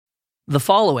The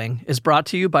following is brought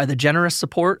to you by the generous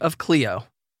support of Clio.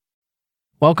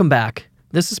 Welcome back.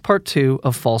 This is part 2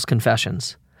 of False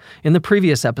Confessions. In the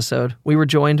previous episode, we were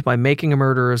joined by Making a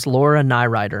Murderer's Laura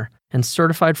Nirider and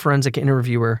certified forensic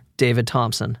interviewer David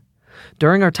Thompson.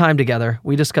 During our time together,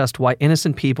 we discussed why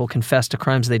innocent people confess to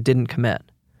crimes they didn't commit.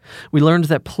 We learned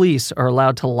that police are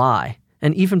allowed to lie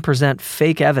and even present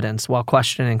fake evidence while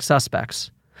questioning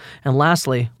suspects. And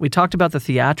lastly, we talked about the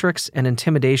theatrics and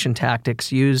intimidation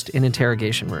tactics used in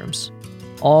interrogation rooms,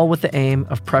 all with the aim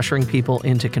of pressuring people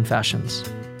into confessions.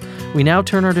 We now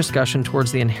turn our discussion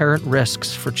towards the inherent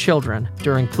risks for children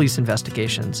during police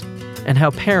investigations and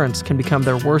how parents can become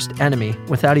their worst enemy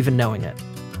without even knowing it.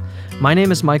 My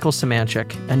name is Michael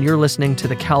Samanchik, and you're listening to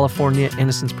the California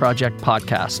Innocence Project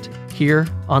podcast here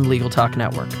on Legal Talk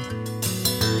Network.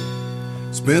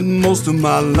 Spent most of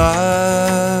my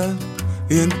life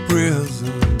in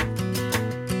prison,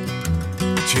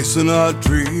 chasing a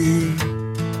dream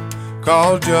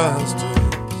called justice.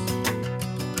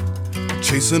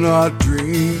 Chasing a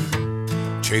dream,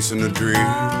 chasing a dream.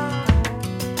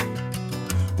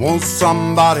 Won't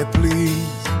somebody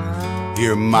please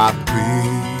hear my plea?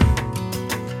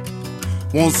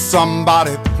 Won't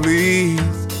somebody please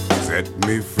set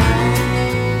me free?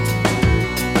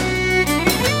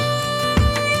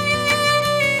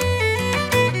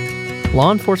 Law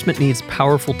enforcement needs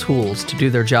powerful tools to do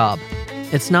their job.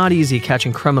 It's not easy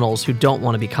catching criminals who don't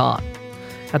want to be caught.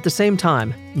 At the same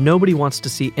time, nobody wants to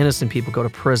see innocent people go to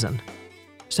prison.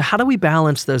 So how do we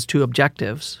balance those two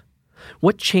objectives?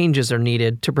 What changes are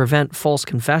needed to prevent false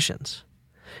confessions?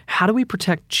 How do we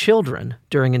protect children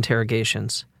during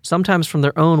interrogations, sometimes from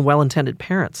their own well-intended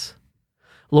parents?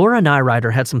 Laura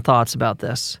Nirider had some thoughts about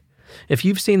this. If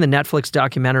you've seen the Netflix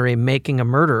documentary Making a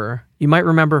Murderer, you might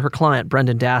remember her client,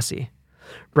 Brendan Dassey.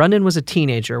 Brendan was a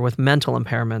teenager with mental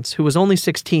impairments who was only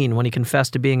 16 when he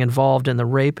confessed to being involved in the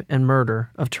rape and murder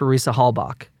of Teresa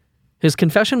Halbach. His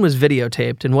confession was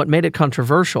videotaped, and what made it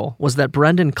controversial was that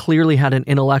Brendan clearly had an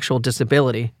intellectual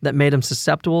disability that made him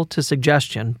susceptible to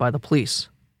suggestion by the police.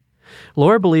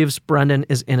 Laura believes Brendan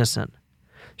is innocent.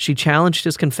 She challenged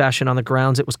his confession on the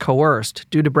grounds it was coerced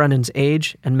due to Brendan's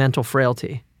age and mental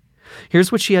frailty. Here's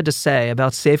what she had to say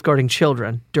about safeguarding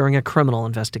children during a criminal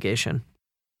investigation.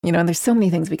 You know, and there's so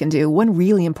many things we can do. One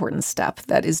really important step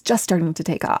that is just starting to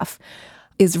take off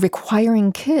is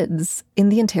requiring kids in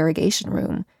the interrogation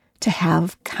room to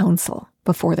have counsel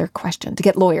before they're questioned, to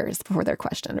get lawyers before they're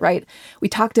questioned, right? We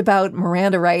talked about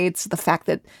Miranda rights, the fact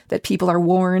that people are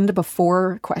warned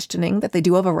before questioning that they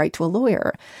do have a right to a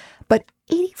lawyer. But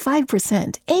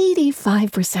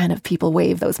 85% of people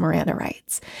waive those Miranda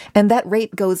rights. And that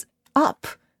rate goes up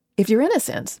if you're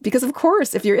innocent. Because of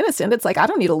course, if you're innocent, it's like, I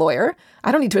don't need a lawyer.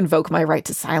 I don't need to invoke my right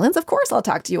to silence. Of course I'll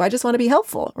talk to you. I just want to be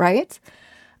helpful, right?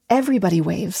 Everybody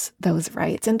waives those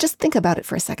rights. And just think about it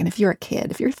for a second. If you're a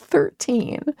kid, if you're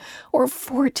 13 or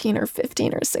 14 or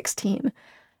 15 or 16,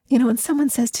 you know, and someone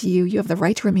says to you, you have the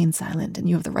right to remain silent and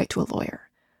you have the right to a lawyer.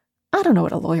 I don't know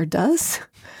what a lawyer does.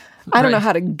 I don't know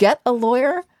how to get a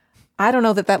lawyer. I don't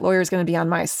know that lawyer is going to be on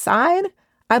my side.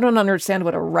 I don't understand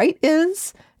what a right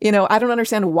is. You know, I don't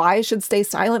understand why I should stay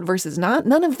silent versus not.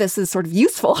 None of this is sort of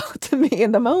useful to me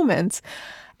in the moment.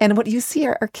 And what you see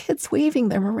are kids waiving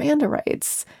their Miranda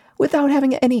rights without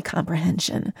having any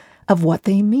comprehension of what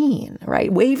they mean,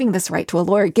 right? Waiving this right to a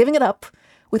lawyer, giving it up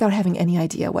without having any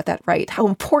idea what that right, how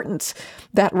important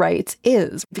that right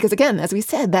is. Because again, as we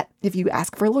said, that if you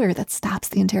ask for a lawyer, that stops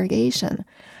the interrogation.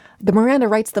 The Miranda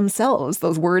rights themselves,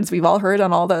 those words we've all heard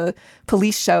on all the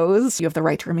police shows, you have the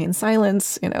right to remain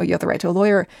silent, you know, you have the right to a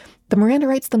lawyer. The Miranda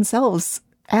rights themselves,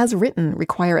 as written,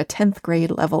 require a 10th grade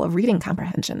level of reading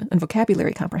comprehension and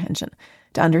vocabulary comprehension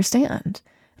to understand.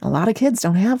 A lot of kids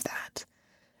don't have that.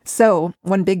 So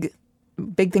one big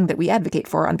thing that we advocate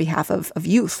for on behalf of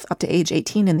youth up to age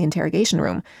 18 in the interrogation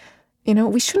room, you know,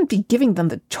 we shouldn't be giving them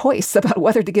the choice about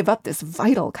whether to give up this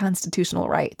vital constitutional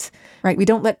right? We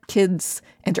don't let kids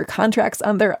enter contracts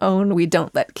on their own. We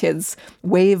don't let kids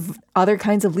waive other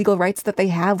kinds of legal rights that they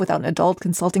have without an adult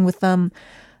consulting with them.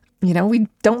 You know, we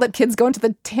don't let kids go into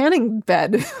the tanning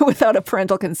bed without a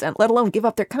parental consent, let alone give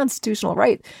up their constitutional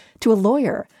right to a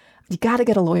lawyer. You got to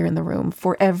get a lawyer in the room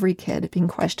for every kid being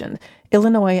questioned.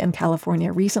 Illinois and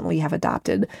California recently have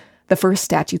adopted the first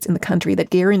statutes in the country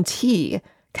that guarantee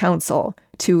counsel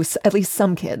to at least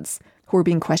some kids who are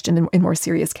being questioned in more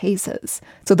serious cases.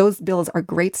 So those bills are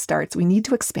great starts. We need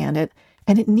to expand it,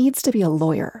 and it needs to be a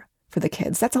lawyer for the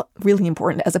kids. That's really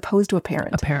important, as opposed to a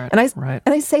parent. A parent, right.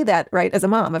 And I say that, right, as a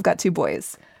mom. I've got 2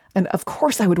 boys. And of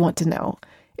course I would want to know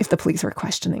if the police were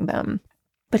questioning them.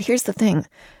 But here's the thing.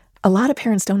 A lot of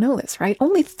parents don't know this, right?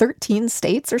 Only 13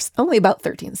 states, or only about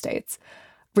 13 states,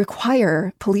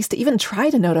 require police to even try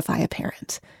to notify a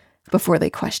parent before they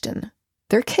question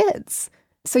their kids.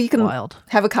 So you can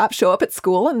have a cop show up at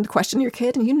school and question your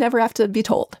kid, and you never have to be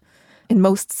told. In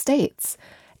most states,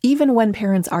 even when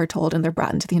parents are told and they're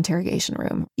brought into the interrogation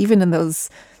room, even in those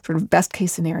sort of best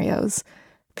case scenarios,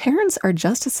 parents are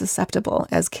just as susceptible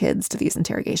as kids to these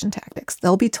interrogation tactics.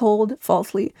 They'll be told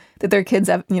falsely that their kids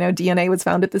have, DNA was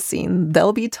found at the scene.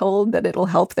 They'll be told that it'll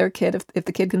help their kid if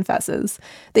the kid confesses.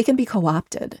 They can be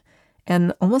co-opted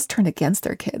and almost turned against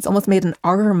their kids, almost made an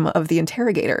arm of the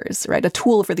interrogators, right? A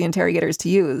tool for the interrogators to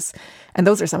use. And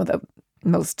those are some of the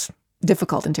most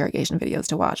difficult interrogation videos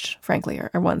to watch, frankly,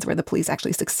 are ones where the police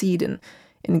actually succeed in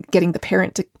getting the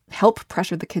parent to help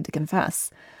pressure the kid to confess.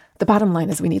 The bottom line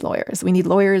is we need lawyers. We need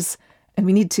lawyers, and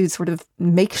we need to sort of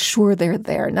make sure they're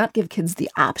there, not give kids the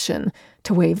option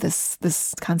to waive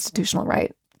this constitutional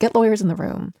right. Get lawyers in the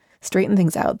room, straighten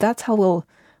things out. That's how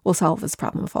we'll solve this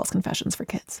problem of false confessions for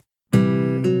kids.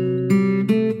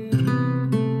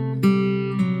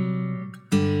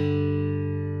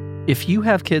 If you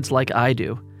have kids like I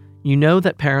do, you know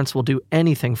that parents will do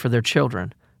anything for their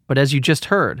children. But as you just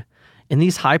heard, in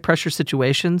these high-pressure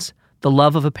situations, the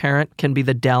love of a parent can be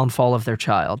the downfall of their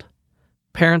child.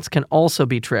 Parents can also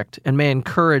be tricked and may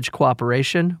encourage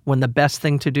cooperation when the best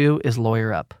thing to do is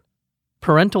lawyer up.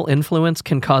 Parental influence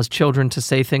can cause children to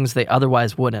say things they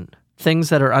otherwise wouldn't, things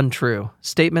that are untrue,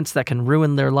 statements that can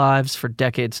ruin their lives for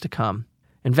decades to come.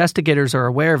 Investigators are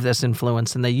aware of this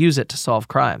influence and they use it to solve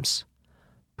crimes.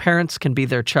 Parents can be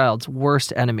their child's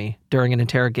worst enemy during an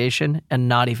interrogation and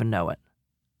not even know it.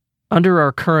 Under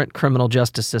our current criminal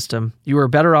justice system, you are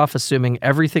better off assuming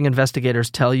everything investigators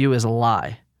tell you is a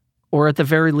lie, or at the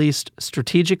very least,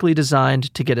 strategically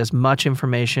designed to get as much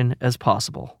information as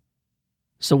possible.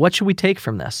 So what should we take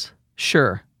from this?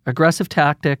 Sure, aggressive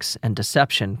tactics and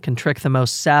deception can trick the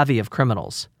most savvy of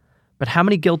criminals, but how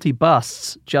many guilty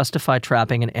busts justify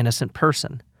trapping an innocent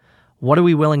person? What are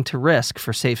we willing to risk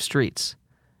for safe streets?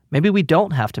 Maybe we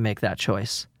don't have to make that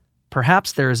choice.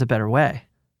 Perhaps there is a better way.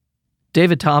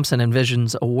 David Thompson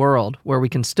envisions a world where we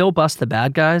can still bust the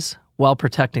bad guys while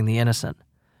protecting the innocent.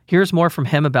 Here's more from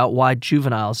him about why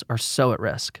juveniles are so at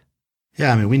risk.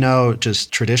 Yeah, we know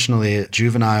just traditionally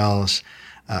juveniles'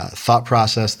 thought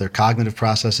process, their cognitive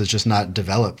process is just not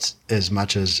developed as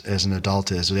much as an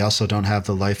adult is. They also don't have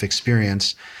the life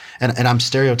experience. And I'm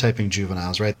stereotyping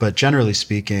juveniles, right? But generally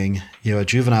speaking, a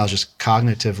juvenile is just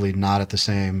cognitively not at the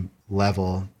same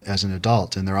level as an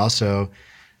adult. And they're also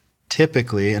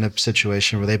typically in a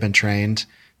situation where they've been trained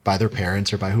by their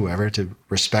parents or by whoever to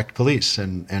respect police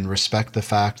and respect the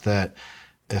fact that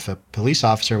if a police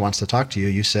officer wants to talk to you,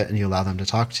 you sit and you allow them to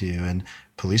talk to you. And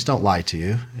police don't lie to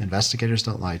you. Investigators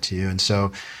don't lie to you. And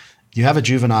so you have a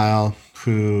juvenile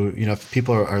who, if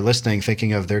people are listening,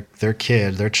 thinking of their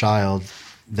kid, their child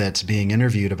that's being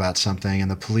interviewed about something, and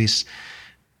the police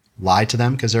lie to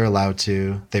them because they're allowed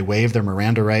to. They waive their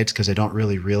Miranda rights because they don't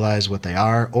really realize what they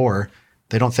are, or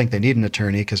they don't think they need an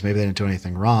attorney because maybe they didn't do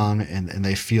anything wrong, and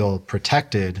they feel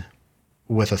protected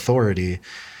with authority.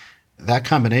 That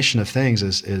combination of things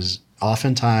is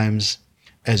oftentimes,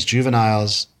 as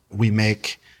juveniles, we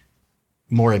make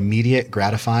more immediate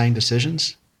gratifying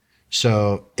decisions.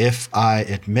 So if I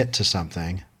admit to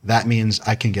something, that means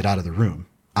I can get out of the room.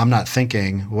 I'm not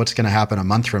thinking what's going to happen a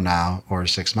month from now or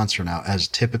 6 months from now. As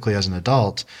typically as an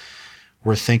adult,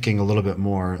 we're thinking a little bit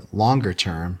more longer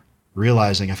term,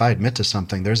 realizing if I admit to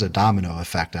something, there's a domino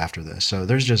effect after this. So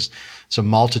there's just some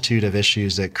multitude of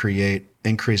issues that create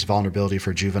increased vulnerability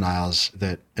for juveniles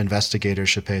that investigators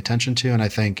should pay attention to. And I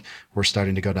think we're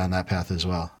starting to go down that path as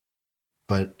well.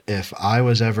 But if I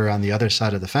was ever on the other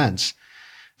side of the fence,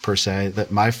 per se,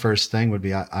 that my first thing would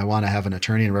be I want to have an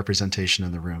attorney and representation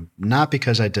in the room, not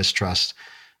because I distrust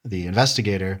the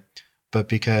investigator, but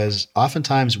because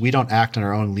oftentimes we don't act in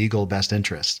our own legal best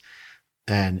interest.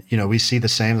 And, we see the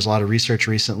same. There's a lot of research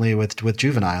recently with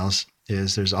juveniles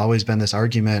is there's always been this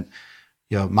argument,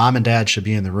 mom and dad should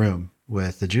be in the room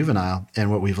with the juvenile.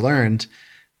 And what we've learned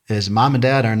is mom and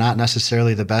dad are not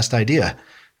necessarily the best idea,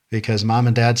 because mom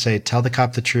and dad say, tell the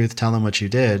cop the truth, tell them what you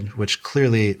did, which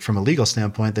clearly from a legal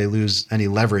standpoint, they lose any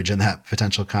leverage in that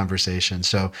potential conversation.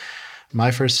 So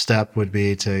my first step would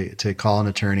be to call an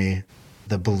attorney.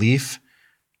 The belief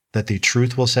that the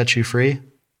truth will set you free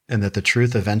and that the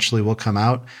truth eventually will come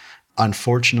out,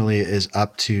 unfortunately, is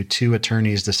up to two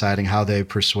attorneys deciding how they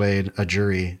persuade a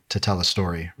jury to tell a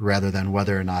story rather than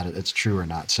whether or not it's true or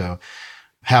not. So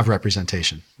have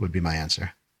representation would be my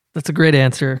answer. That's a great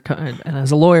answer. And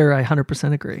as a lawyer, I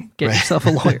 100% agree. Get yourself a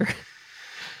lawyer.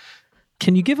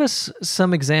 Can you give us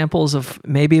some examples of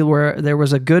maybe where there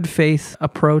was a good faith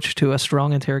approach to a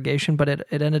strong interrogation, but it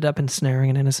ended up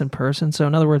ensnaring an innocent person? So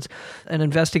in other words, an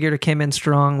investigator came in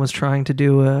strong, was trying to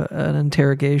do an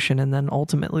interrogation, and then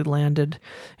ultimately landed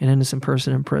an innocent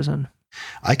person in prison.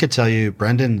 I could tell you,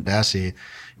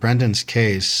 Brendan's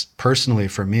case, personally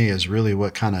for me, is really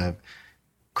what kind of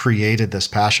created this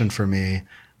passion for me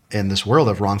in this world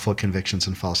of wrongful convictions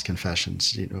and false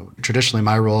confessions. Traditionally,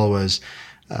 my role was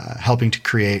helping to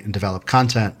create and develop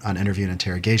content on interview and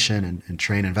interrogation and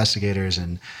train investigators.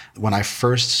 And when I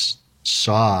first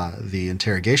saw the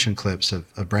interrogation clips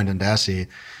of Brendan Dassey,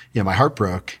 my heart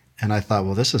broke, and I thought,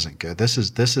 well, this isn't good. This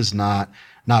is not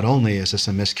only is this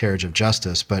a miscarriage of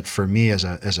justice, but for me as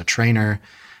a trainer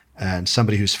and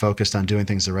somebody who's focused on doing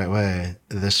things the right way,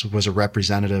 this was a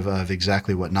representative of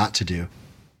exactly what not to do.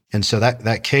 And so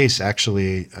that case,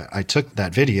 actually, I took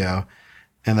that video,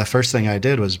 and the first thing I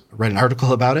did was write an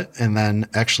article about it, and then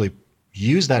actually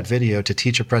use that video to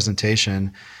teach a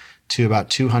presentation to about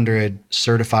 200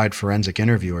 certified forensic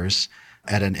interviewers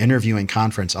at an interviewing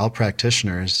conference, all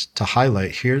practitioners, to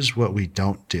highlight, here's what we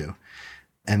don't do.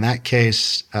 In that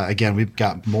case, again, we've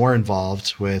got more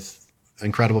involved with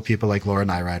incredible people like Laura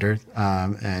Nirider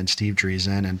and Steve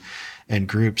Driesen and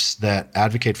groups that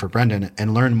advocate for Brendan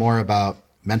and learn more about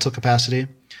mental capacity,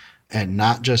 and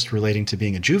not just relating to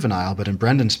being a juvenile, but in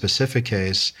Brendan's specific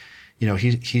case,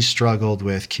 he struggled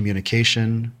with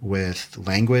communication, with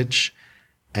language.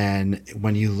 And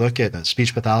when you look at the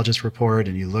speech pathologist report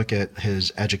and you look at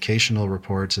his educational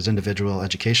reports, his individual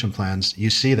education plans, you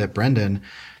see that Brendan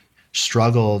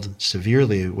struggled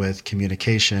severely with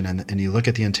communication. And you look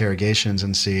at the interrogations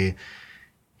and see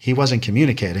he wasn't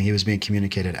communicating. He was being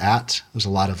communicated at. There was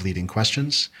a lot of leading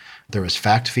questions. There was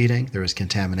fact feeding. There was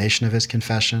contamination of his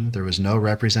confession. There was no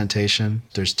representation.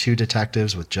 There's 2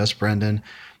 detectives with just Brendan.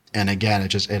 And again,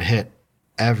 it hit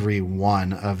every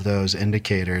one of those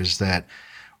indicators that,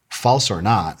 false or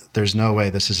not, there's no way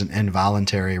this is an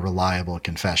involuntary, reliable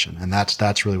confession. And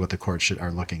that's really what the courts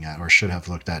are looking at, or should have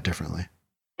looked at differently.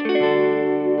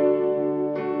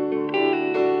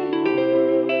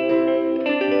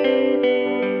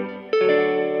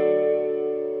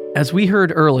 As we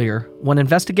heard earlier, when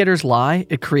investigators lie,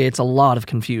 it creates a lot of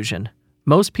confusion.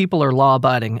 Most people are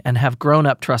law-abiding and have grown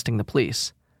up trusting the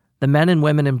police. The men and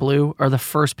women in blue are the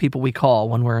first people we call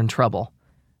when we're in trouble.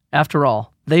 After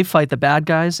all, they fight the bad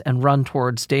guys and run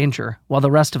towards danger, while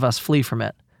the rest of us flee from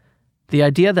it. The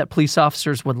idea that police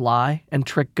officers would lie and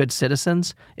trick good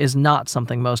citizens is not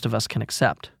something most of us can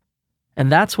accept.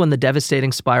 And that's when the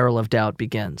devastating spiral of doubt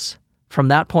begins. From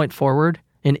that point forward,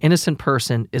 an innocent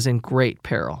person is in great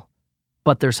peril.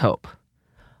 But there's hope.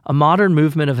 A modern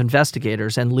movement of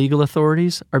investigators and legal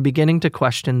authorities are beginning to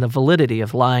question the validity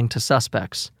of lying to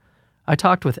suspects. I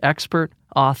talked with expert,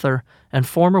 author, and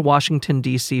former Washington,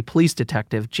 D.C. police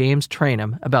detective James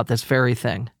Trainum about this very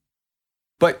thing.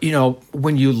 But,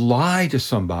 when you lie to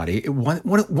somebody,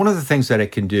 one of the things that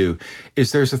it can do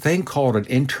is there's a thing called an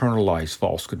internalized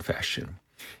false confession.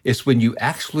 It's when you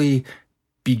actually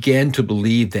begin to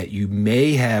believe that you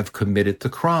may have committed the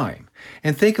crime.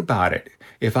 And think about it.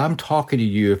 If I'm talking to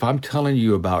you, if I'm telling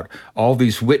you about all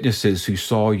these witnesses who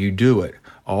saw you do it,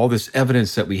 all this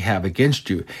evidence that we have against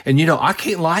you, and I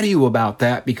can't lie to you about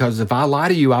that, because if I lie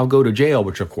to you, I'll go to jail,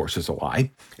 which of course is a lie.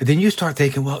 And then you start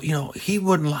thinking, well, he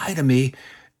wouldn't lie to me.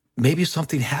 Maybe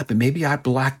something happened. Maybe I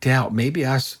blacked out. Maybe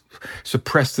I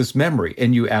suppressed this memory.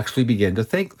 And you actually begin to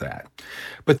think that.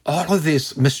 But all of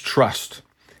this mistrust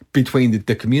between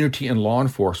the community and law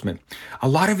enforcement, a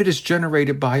lot of it is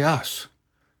generated by us.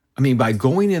 By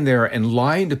going in there and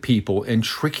lying to people and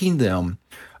tricking them,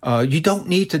 you don't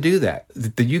need to do that.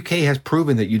 The UK has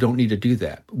proven that you don't need to do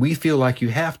that. We feel like you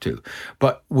have to.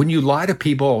 But when you lie to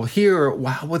people here,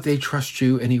 why would they trust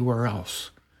you anywhere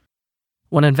else?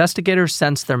 When investigators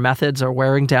sense their methods are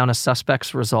wearing down a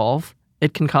suspect's resolve,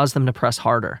 it can cause them to press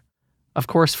harder. Of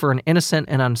course, for an innocent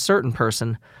and uncertain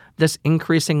person, this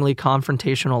increasingly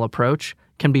confrontational approach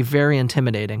can be very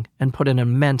intimidating and put an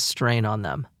immense strain on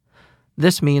them.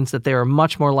 This means that they are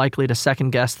much more likely to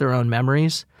second-guess their own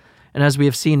memories, and as we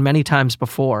have seen many times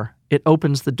before, it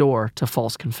opens the door to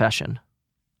false confession.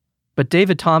 But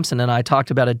David Thompson and I talked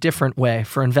about a different way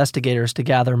for investigators to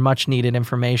gather much-needed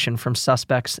information from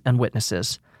suspects and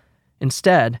witnesses.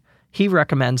 Instead, he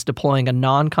recommends deploying a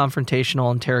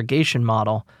non-confrontational interrogation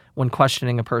model when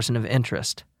questioning a person of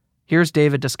interest. Here's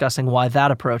David discussing why that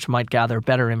approach might gather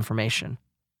better information.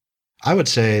 I would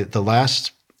say the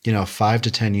last 5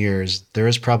 to 10 years, there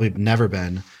has probably never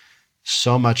been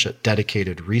so much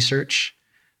dedicated research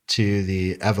to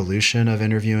the evolution of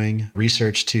interviewing,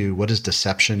 research to what does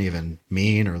deception even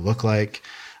mean or look like,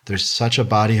 There's such a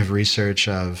body of research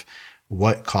of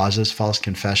what causes false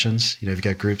confessions. You've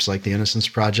got groups like the Innocence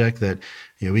Project that,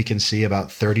 we can see about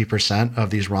 30%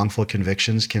 of these wrongful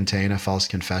convictions contain a false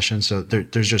confession. So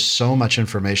there's just so much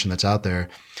information that's out there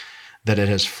that it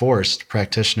has forced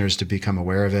practitioners to become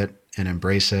aware of it and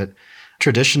embrace it.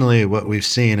 Traditionally, what we've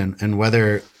seen, and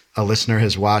whether a listener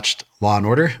has watched Law and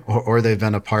Order or they've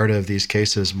been a part of these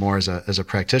cases more as a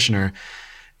practitioner,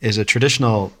 is a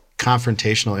traditional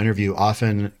confrontational interview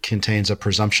often contains a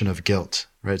presumption of guilt,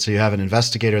 right? So you have an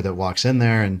investigator that walks in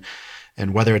there and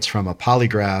whether it's from a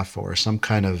polygraph or some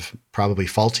kind of probably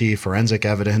faulty forensic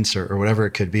evidence or whatever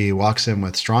it could be, walks in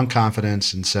with strong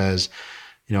confidence and says,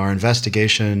 our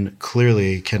investigation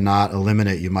clearly cannot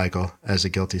eliminate you, Michael, as a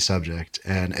guilty subject.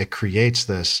 And it creates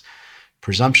this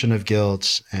presumption of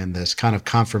guilt and this kind of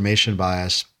confirmation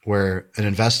bias where an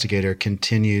investigator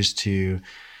continues to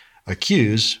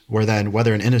accuse, where then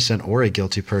whether an innocent or a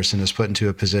guilty person is put into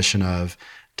a position of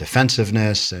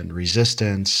defensiveness and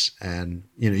resistance. And,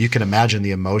 you can imagine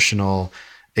the emotional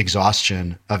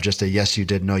exhaustion of just a yes, you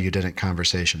did, no, you didn't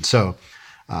conversation. So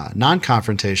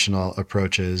non-confrontational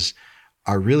approaches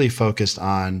are really focused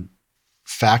on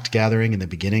fact gathering in the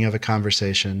beginning of a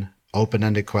conversation,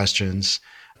 open-ended questions,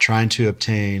 trying to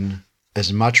obtain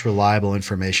as much reliable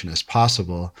information as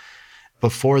possible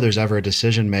before there's ever a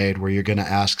decision made where you're going to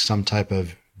ask some type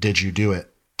of did you do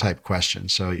it type question.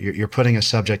 So you're putting a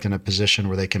subject in a position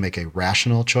where they can make a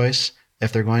rational choice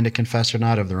if they're going to confess or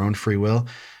not of their own free will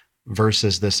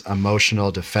versus this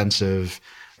emotional, defensive,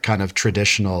 kind of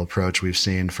traditional approach we've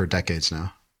seen for decades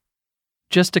now.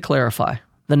 Just to clarify,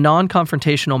 the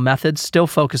non-confrontational method still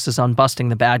focuses on busting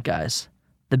the bad guys.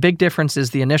 The big difference is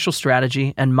the initial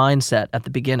strategy and mindset at the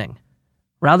beginning.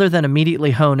 Rather than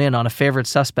immediately hone in on a favorite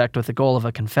suspect with the goal of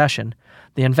a confession,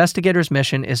 the investigator's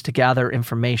mission is to gather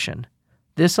information.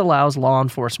 This allows law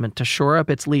enforcement to shore up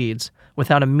its leads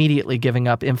without immediately giving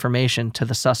up information to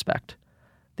the suspect.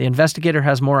 The investigator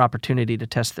has more opportunity to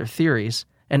test their theories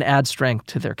and add strength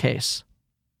to their case.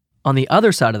 On the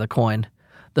other side of the coin,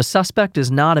 the suspect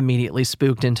is not immediately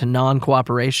spooked into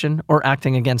non-cooperation or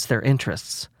acting against their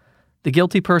interests. The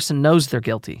guilty person knows they're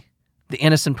guilty. The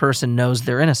innocent person knows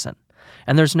they're innocent.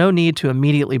 And there's no need to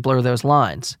immediately blur those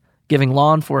lines, giving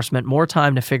law enforcement more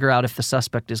time to figure out if the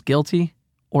suspect is guilty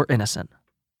or innocent.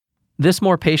 This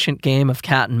more patient game of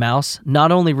cat and mouse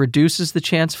not only reduces the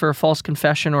chance for a false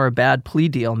confession or a bad plea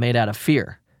deal made out of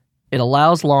fear, it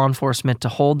allows law enforcement to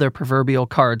hold their proverbial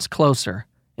cards closer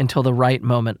until the right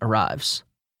moment arrives.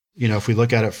 If we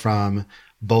look at it from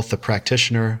both the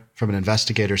practitioner, from an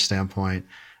investigator standpoint,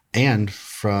 and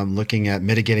from looking at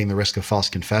mitigating the risk of false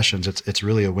confessions, it's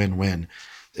really a win-win.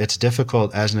 It's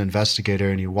difficult as an investigator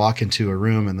and you walk into a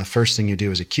room and the first thing you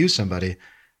do is accuse somebody.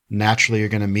 Naturally, you're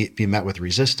going to be met with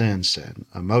resistance and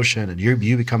emotion, and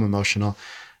you become emotional.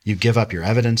 You give up your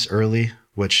evidence early,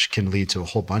 which can lead to a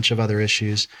whole bunch of other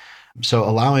issues. So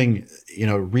allowing,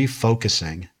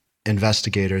 refocusing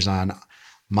investigators on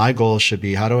my goal should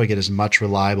be, how do I get as much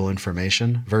reliable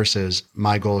information versus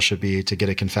my goal should be to get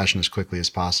a confession as quickly as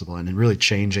possible. And really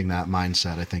changing that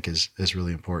mindset, I think, is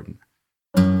really important.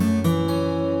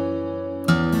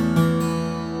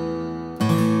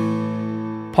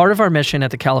 Part of our mission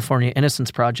at the California Innocence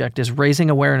Project is raising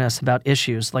awareness about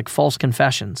issues like false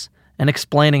confessions and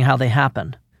explaining how they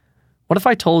happen. What if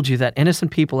I told you that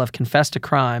innocent people have confessed to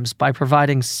crimes by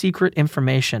providing secret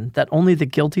information that only the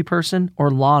guilty person or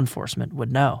law enforcement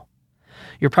would know?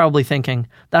 You're probably thinking,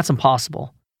 that's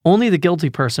impossible. Only the guilty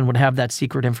person would have that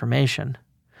secret information.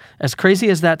 As crazy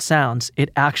as that sounds,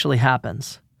 it actually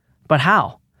happens. But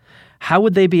how? How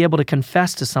would they be able to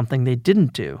confess to something they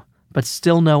didn't do, but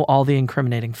still know all the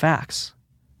incriminating facts?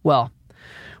 Well,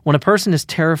 when a person is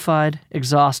terrified,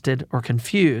 exhausted, or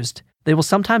confused, they will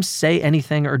sometimes say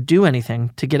anything or do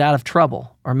anything to get out of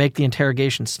trouble or make the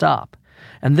interrogation stop.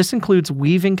 And this includes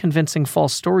weaving convincing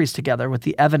false stories together with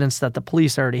the evidence that the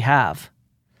police already have.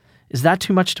 Is that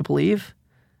too much to believe?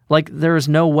 Like, there is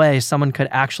no way someone could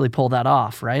actually pull that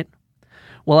off, right?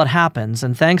 Well, it happens,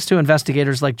 and thanks to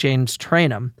investigators like James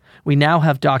Trainum, we now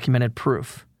have documented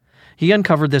proof. He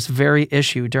uncovered this very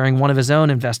issue during one of his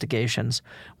own investigations,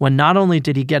 when not only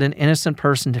did he get an innocent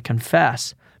person to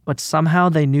confess, but somehow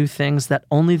they knew things that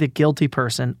only the guilty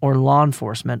person or law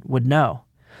enforcement would know.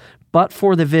 But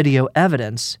for the video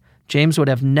evidence, James would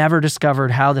have never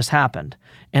discovered how this happened,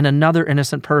 and another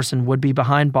innocent person would be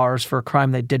behind bars for a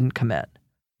crime they didn't commit.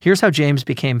 Here's how James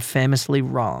became famously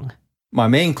wrong. My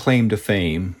main claim to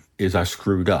fame is I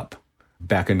screwed up.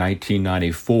 Back in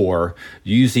 1994,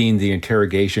 using the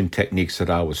interrogation techniques that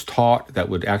I was taught that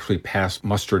would actually pass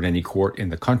muster in any court in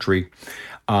the country,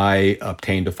 I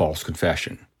obtained a false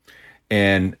confession.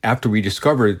 And after we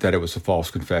discovered that it was a false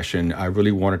confession, I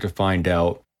really wanted to find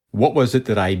out what was it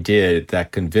that I did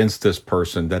that convinced this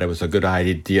person that it was a good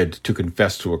idea to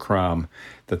confess to a crime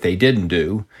that they didn't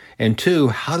do? And two,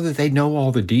 how did they know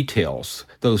all the details,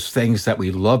 those things that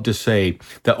we love to say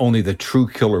that only the true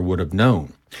killer would have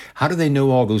known? How do they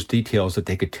know all those details that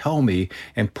they could tell me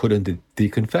and put into the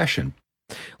confession?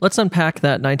 Let's unpack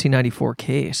that 1994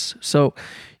 case. So,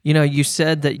 you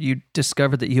said that you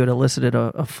discovered that you had elicited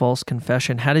a false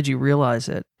confession. How did you realize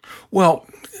it? Well,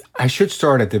 I should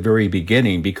start at the very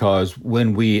beginning, because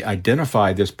when we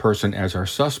identified this person as our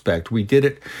suspect, we did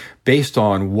it based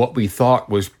on what we thought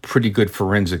was pretty good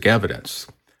forensic evidence.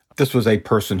 This was a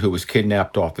person who was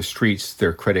kidnapped off the streets,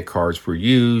 their credit cards were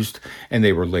used, and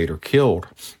they were later killed.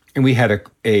 And we had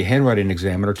a handwriting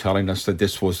examiner telling us that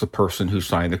this was the person who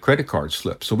signed the credit card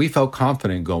slip. So we felt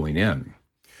confident going in.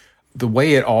 The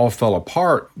way it all fell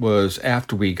apart was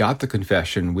after we got the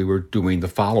confession, we were doing the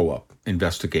follow-up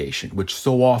investigation, which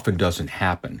so often doesn't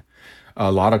happen.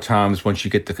 A lot of times once you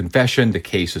get the confession, the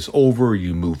case is over,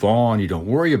 you move on, you don't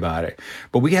worry about it.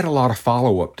 But we had a lot of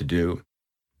follow-up to do.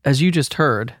 As you just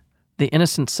heard, the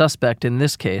innocent suspect in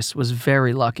this case was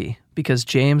very lucky because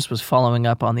James was following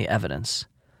up on the evidence.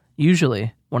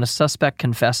 Usually, when a suspect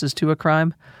confesses to a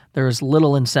crime, there is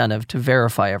little incentive to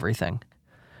verify everything.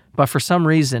 But for some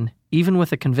reason, even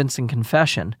with a convincing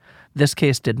confession, this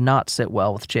case did not sit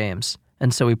well with James,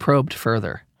 and so he probed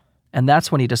further. And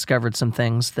that's when he discovered some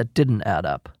things that didn't add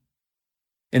up.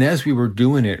 And as we were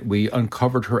doing it, we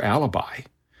uncovered her alibi.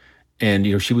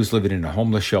 And, she was living in a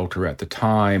homeless shelter at the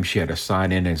time. She had a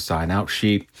sign-in and sign-out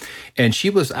sheet. And she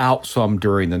was out some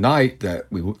during the night that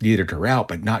we needed her out,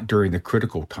 but not during the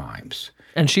critical times.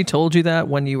 And she told you that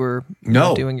when you were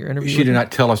doing your interview? She did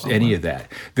not tell us any of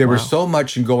that. There was so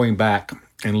much in going back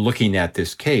and looking at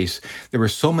this case. There were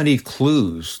so many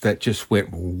clues that just went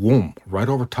whoom, right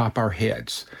over top our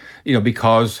heads,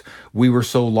 because we were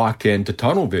so locked into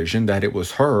tunnel vision that it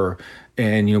was her.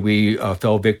 And, we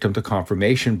fell victim to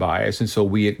confirmation bias. And so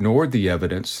we ignored the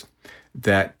evidence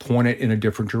that pointed in a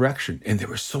different direction. And there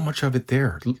was so much of it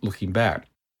there looking back.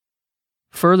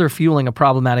 Further fueling a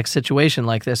problematic situation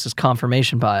like this is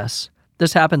confirmation bias.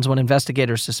 This happens when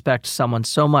investigators suspect someone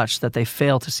so much that they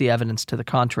fail to see evidence to the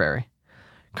contrary.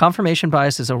 Confirmation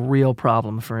bias is a real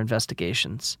problem for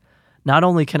investigations. Not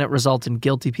only can it result in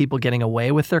guilty people getting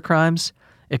away with their crimes,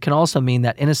 it can also mean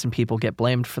that innocent people get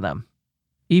blamed for them.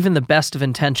 Even the best of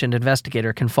intentioned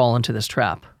investigator can fall into this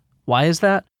trap. Why is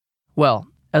that? Well,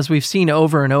 as we've seen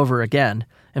over and over again,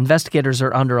 investigators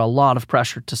are under a lot of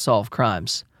pressure to solve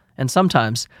crimes. And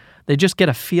sometimes, they just get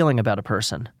a feeling about a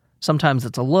person. Sometimes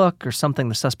it's a look or something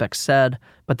the suspect said,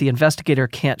 but the investigator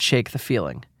can't shake the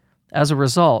feeling. As a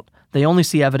result, they only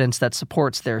see evidence that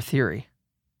supports their theory.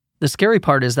 The scary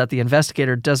part is that the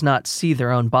investigator does not see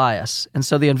their own bias, and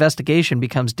so the investigation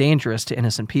becomes dangerous to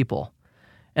innocent people.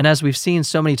 And as we've seen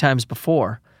so many times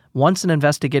before, once an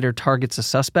investigator targets a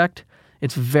suspect,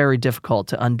 it's very difficult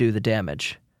to undo the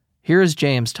damage. Here is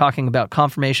James talking about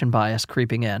confirmation bias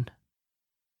creeping in.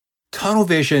 Tunnel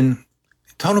vision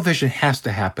has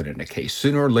to happen in a case.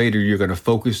 Sooner or later, you're going to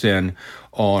focus in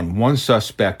on one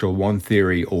suspect or one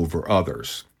theory over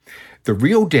others. The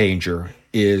real danger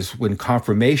is when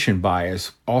confirmation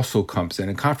bias also comes in.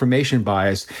 And confirmation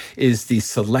bias is the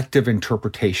selective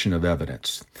interpretation of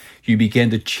evidence. You begin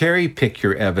to cherry pick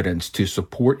your evidence to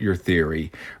support your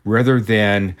theory rather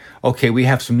than, okay, we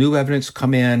have some new evidence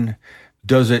come in.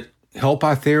 Does it help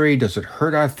our theory? Does it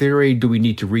hurt our theory? Do we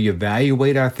need to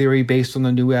reevaluate our theory based on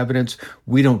the new evidence?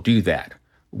 We don't do that.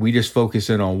 We just focus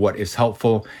in on what is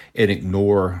helpful and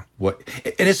ignore what,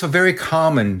 and it's a very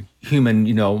common human,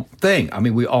 thing. I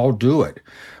mean, we all do it.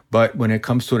 But when it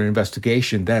comes to an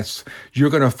investigation, you're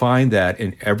going to find that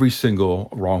in every single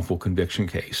wrongful conviction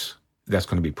case, that's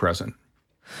going to be present.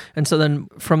 And so then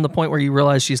from the point where you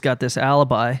realize she's got this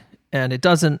alibi and it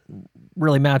doesn't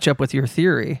really match up with your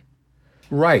theory.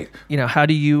 Right. How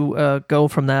do you go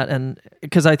from that? And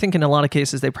because I think in a lot of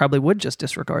cases, they probably would just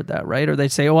disregard that, right? Or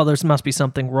they'd say, oh, well, there must be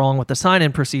something wrong with the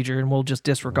sign-in procedure and we'll just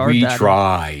disregard that.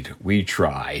 We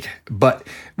tried, but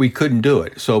we couldn't do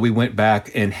it. So we went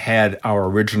back and had our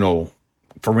original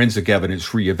forensic evidence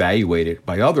reevaluated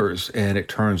by others. And it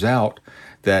turns out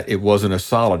that it wasn't as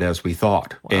solid as we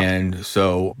thought. Wow. And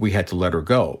so we had to let her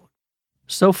go.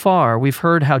 So far, we've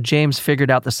heard how James figured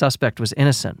out the suspect was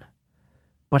innocent.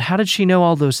 But how did she know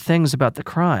all those things about the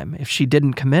crime if she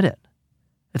didn't commit it?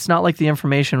 It's not like the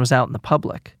information was out in the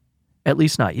public, at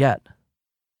least not yet.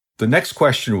 The next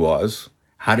question was,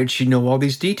 how did she know all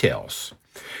these details?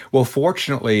 Well,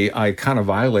 fortunately, I kind of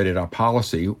violated our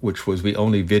policy, which was we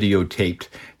only videotaped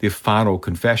the final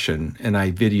confession, and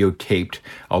I videotaped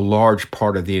a large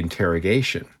part of the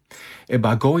interrogation. And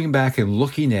by going back and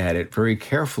looking at it very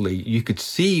carefully, you could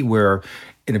see where,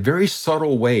 in a very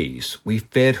subtle ways, we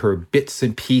fed her bits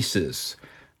and pieces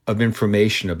of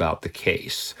information about the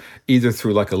case, either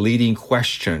through like a leading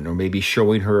question or maybe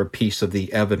showing her a piece of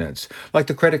the evidence, like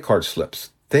the credit card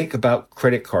slips. Think about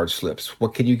credit card slips.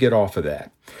 What can you get off of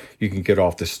that? You can get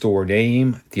off the store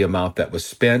name, the amount that was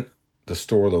spent, the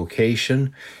store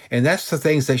location, and that's the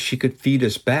things that she could feed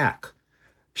us back.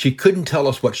 She couldn't tell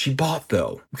us what she bought,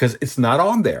 though, because it's not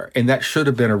on there, and that should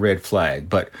have been a red flag,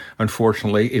 but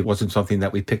unfortunately, it wasn't something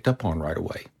that we picked up on right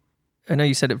away. I know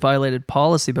you said it violated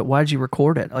policy, but why did you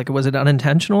record it? Like, was it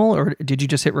unintentional, or did you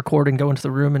just hit record and go into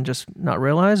the room and just not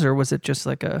realize, or was it just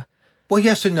like a... Well,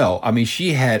 yes and no. I mean,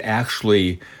 she had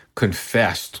actually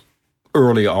confessed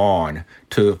early on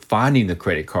to finding the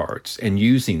credit cards and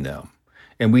using them.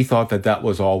 And we thought that that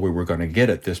was all we were going to get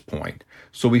at this point.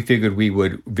 So we figured we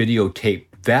would videotape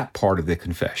that part of the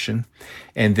confession.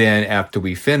 And then after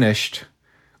we finished,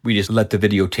 we just let the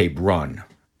videotape run.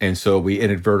 And so we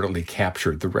inadvertently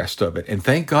captured the rest of it. And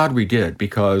thank God we did,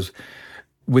 because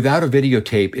without a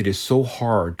videotape, it is so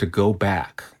hard to go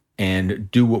back and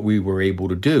do what we were able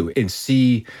to do and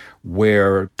see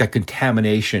where the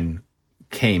contamination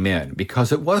came in,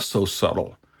 because it was so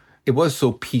subtle. It was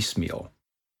so piecemeal.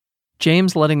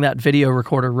 James letting that video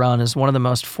recorder run is one of the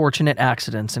most fortunate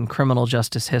accidents in criminal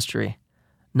justice history.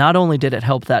 Not only did it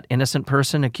help that innocent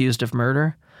person accused of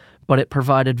murder, but it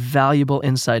provided valuable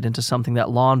insight into something that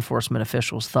law enforcement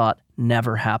officials thought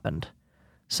never happened.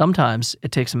 Sometimes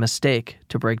it takes a mistake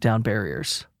to break down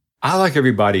barriers. I, like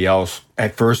everybody else,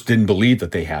 at first didn't believe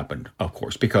that they happened, of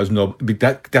course, because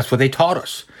that's what they taught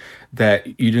us, that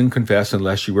you didn't confess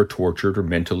unless you were tortured or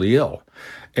mentally ill.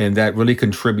 And that really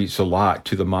contributes a lot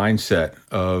to the mindset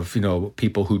of,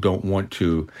 people who don't want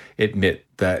to admit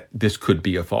that this could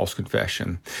be a false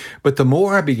confession. But the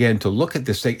more I began to look at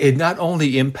this thing, it not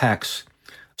only impacts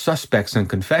suspects and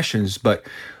confessions, but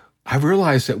I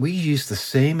realized that we use the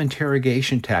same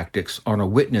interrogation tactics on a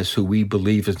witness who we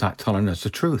believe is not telling us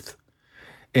the truth.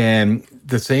 And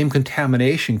the same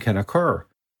contamination can occur.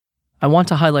 I want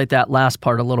to highlight that last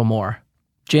part a little more.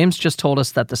 James just told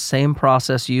us that the same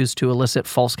process used to elicit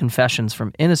false confessions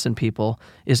from innocent people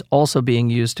is also being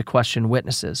used to question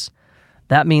witnesses.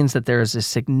 That means that there is a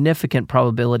significant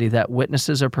probability that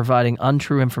witnesses are providing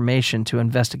untrue information to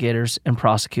investigators and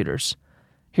prosecutors.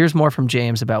 Here's more from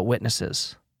James about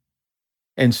witnesses.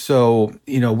 And so,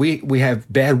 we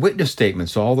have bad witness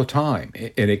statements all the time,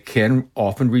 and it can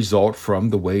often result from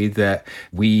the way that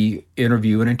we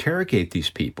interview and interrogate these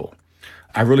people.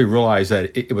 I really realized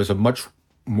that it was a much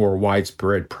more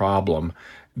widespread problem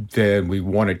than we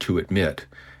wanted to admit.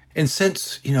 And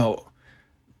since,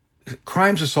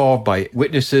 crimes are solved by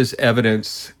witnesses,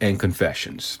 evidence, and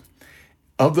confessions.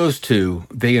 Of those two,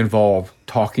 they involve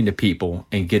talking to people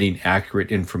and getting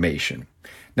accurate information.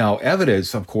 Now,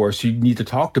 evidence, of course, you need to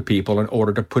talk to people in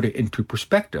order to put it into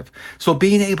perspective. So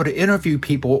being able to interview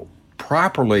people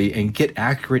properly and get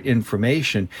accurate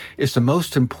information is the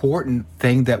most important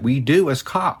thing that we do as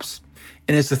cops.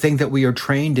 And it's the thing that we are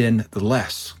trained in the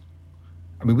less.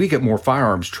 I mean, we get more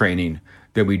firearms training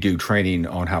than we do training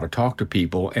on how to talk to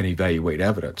people and evaluate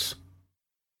evidence.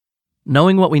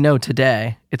 Knowing what we know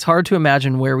today, it's hard to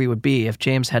imagine where we would be if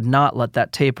James had not let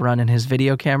that tape run in his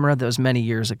video camera those many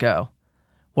years ago.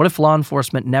 What if law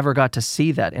enforcement never got to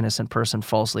see that innocent person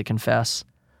falsely confess?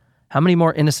 How many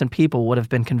more innocent people would have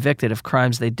been convicted of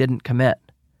crimes they didn't commit?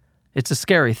 It's a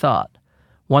scary thought,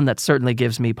 one that certainly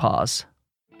gives me pause.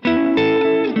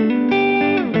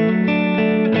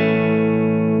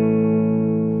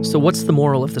 So what's the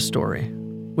moral of the story?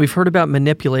 We've heard about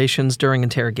manipulations during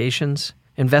interrogations,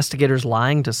 investigators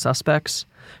lying to suspects,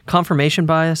 confirmation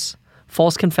bias,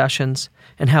 false confessions,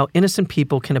 and how innocent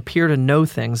people can appear to know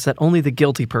things that only the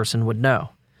guilty person would know.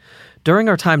 During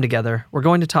our time together, we're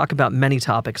going to talk about many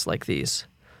topics like these.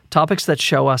 Topics that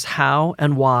show us how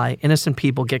and why innocent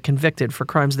people get convicted for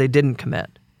crimes they didn't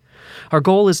commit. Our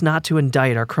goal is not to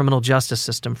indict our criminal justice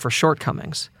system for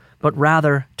shortcomings, but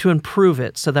rather to improve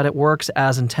it so that it works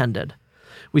as intended.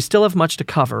 We still have much to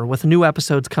cover, with new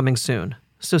episodes coming soon,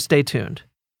 so stay tuned.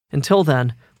 Until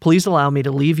then, please allow me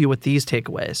to leave you with these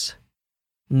takeaways.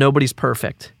 Nobody's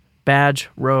perfect. Badge,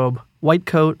 robe, white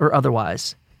coat, or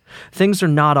otherwise. Things are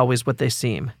not always what they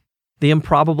seem. The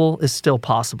improbable is still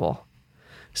possible.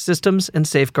 Systems and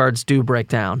safeguards do break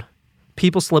down.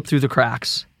 People slip through the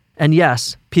cracks. And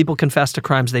yes, people confess to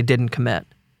crimes they didn't commit.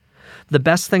 The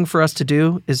best thing for us to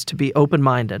do is to be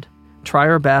open-minded, try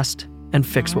our best, and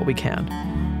fix what we can.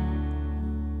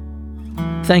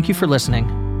 Thank you for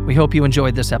listening. We hope you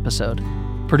enjoyed this episode.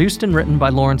 Produced and written by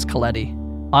Lawrence Coletti.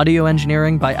 Audio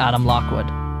engineering by Adam Lockwood.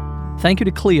 Thank you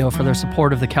to Clio for their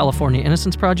support of the California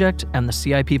Innocence Project and the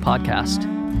CIP podcast.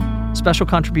 Special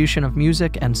contribution of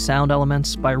music and sound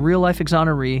elements by real-life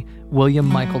exoneree William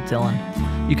Michael Dillon.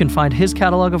 You can find his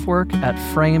catalog of work at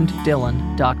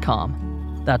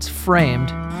frameddillon.com. That's framed,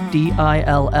 DILLON.com.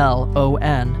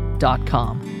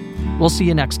 We'll see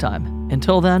you next time.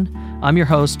 Until then, I'm your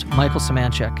host, Michael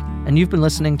Semanchik, and you've been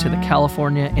listening to the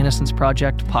California Innocence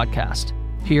Project podcast,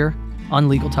 here on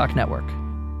Legal Talk Network.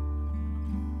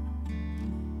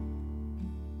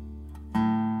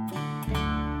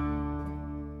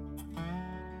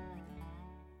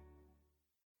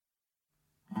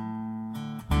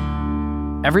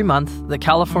 Every month, the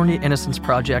California Innocence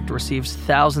Project receives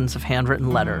thousands of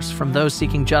handwritten letters from those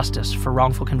seeking justice for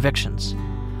wrongful convictions.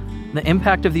 The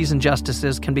impact of these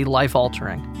injustices can be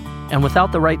life-altering, and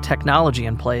without the right technology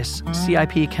in place,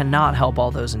 CIP cannot help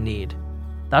all those in need.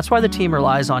 That's why the team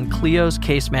relies on Clio's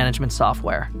case management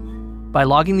software. By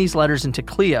logging these letters into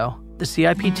Clio, the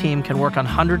CIP team can work on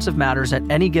hundreds of matters at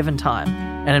any given time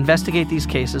and investigate these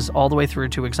cases all the way through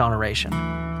to exoneration.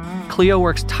 Clio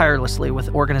works tirelessly with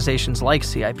organizations like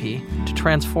CIP to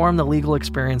transform the legal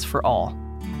experience for all.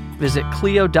 Visit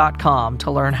Clio.com to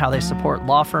learn how they support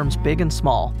law firms big and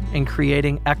small in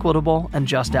creating equitable and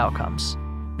just outcomes.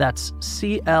 That's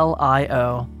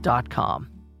CLIO.com.